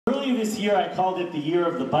Earlier this year, I called it the Year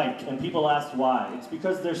of the Bike, and people asked why. It's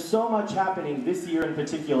because there's so much happening this year in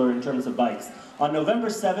particular in terms of bikes. On November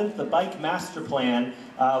 7th, the Bike Master Plan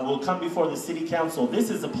will come before the City Council. This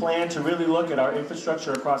is a plan to really look at our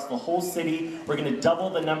infrastructure across the whole city. We're going to double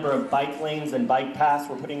the number of bike lanes and bike paths.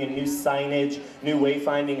 We're putting in new signage, new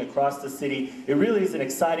wayfinding across the city. It really is an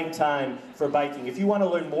exciting time for biking. If you want to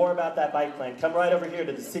learn more about that bike plan, come right over here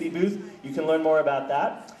to the city booth. You can learn more about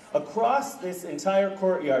that. Across this entire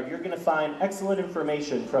courtyard, you're going to find excellent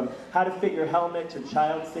information from how to fit your helmet to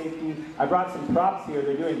child safety. I brought some props here.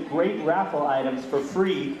 They're doing great raffle items for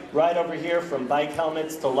free right over here, from bike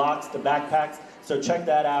helmets to locks to backpacks. So check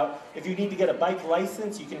that out. If you need to get a bike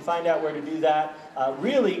license, you can find out where to do that.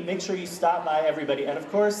 Really, make sure you stop by, everybody. And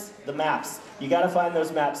of course, the maps. You got to find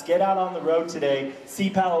those maps. Get out on the road today. See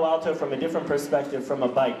Palo Alto from a different perspective, from a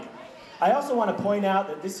bike. I also want to point out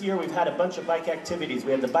that this year we've had a bunch of bike activities.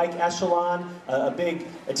 We had the Bike Echelon, a big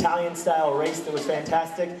Italian-style race that was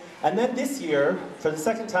fantastic. And then this year, for the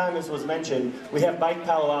second time as was mentioned, we have Bike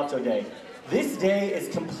Palo Alto Day. This day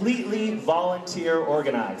is completely volunteer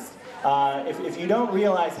organized. If you don't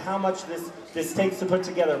realize how much this takes to put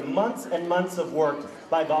together, months and months of work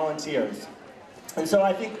by volunteers. And so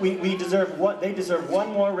I think they deserve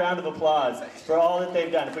one more round of applause for all that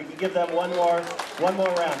they've done. If we could give them one more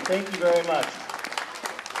round. Thank you very much.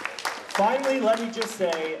 Finally, let me just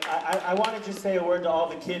say, I want to just say a word to all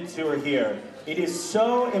the kids who are here. It is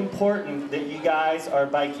so important that you guys are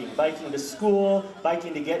biking. Biking to school,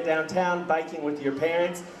 biking to get downtown, biking with your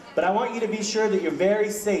parents. But I want you to be sure that you're very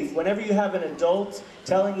safe. Whenever you have an adult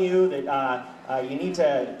telling you that you need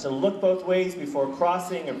to look both ways before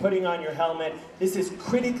crossing or putting on your helmet, this is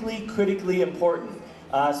critically important.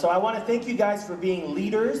 So I want to thank you guys for being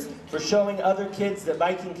leaders, for showing other kids that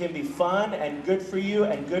biking can be fun and good for you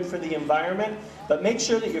and good for the environment. But make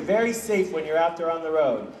sure that you're very safe when you're out there on the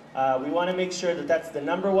road. We want to make sure that that's the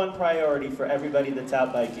 #1 priority for everybody that's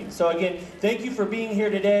out biking. So again, thank you for being here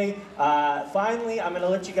today. Finally, I'm going to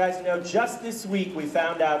let you guys know, just this week we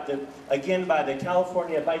found out that, again by the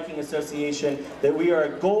California Biking Association, that we are a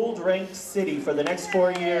gold-ranked city for the next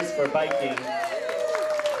 4 years for biking.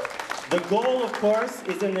 The goal, of course,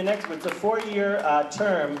 is it's a 4-year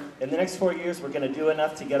term. In the next 4 years, we're going to do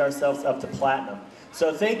enough to get ourselves up to platinum.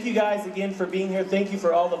 So thank you guys again for being here. Thank you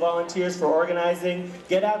for all the volunteers for organizing.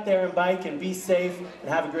 Get out there and bike and be safe and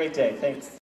have a great day. Thanks.